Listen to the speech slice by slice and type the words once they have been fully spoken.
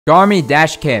Garmin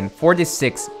Dash Cam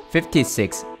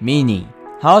 4656 Mini.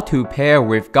 How to pair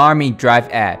with Garmin Drive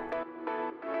app.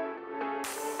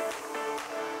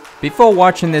 Before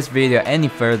watching this video any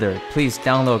further, please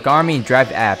download Garmin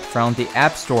Drive app from the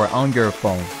App Store on your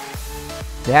phone.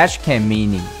 Dash Cam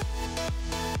Mini.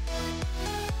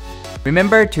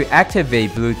 Remember to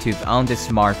activate Bluetooth on the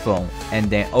smartphone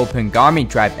and then open Garmin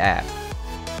Drive app.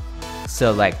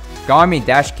 Select Garmin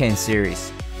Dash Cam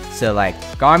series. Select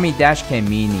Garmin Dash Cam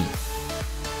Mini.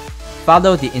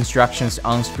 Follow the instructions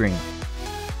on screen.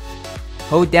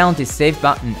 Hold down the Save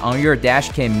button on your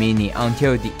Dash Cam Mini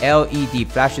until the LED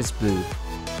flashes blue.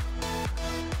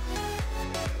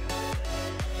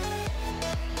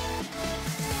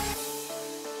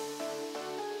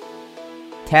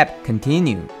 Tap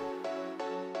Continue.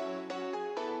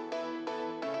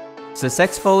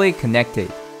 Successfully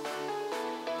connected.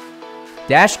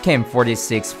 Dash Cam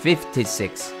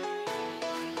 4656.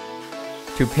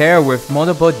 To pair with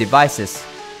multiple devices,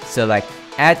 select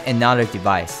Add another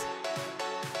device.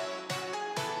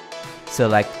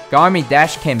 Select Garmin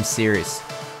Dash Cam series.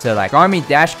 Select Garmin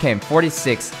Dash Cam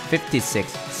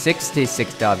 4656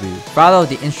 66W. Follow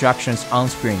the instructions on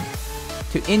screen.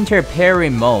 To enter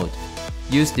pairing mode,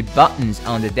 use the buttons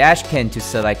on the Dash Cam to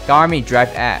select Garmin Drive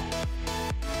app.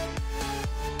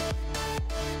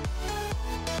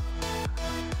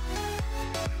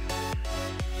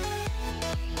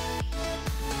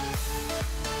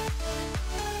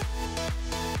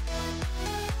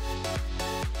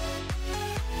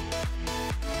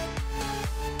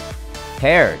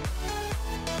 Paired.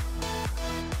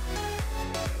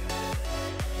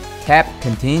 Tap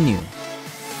Continue.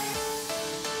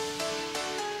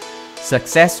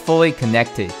 Successfully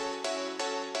connected.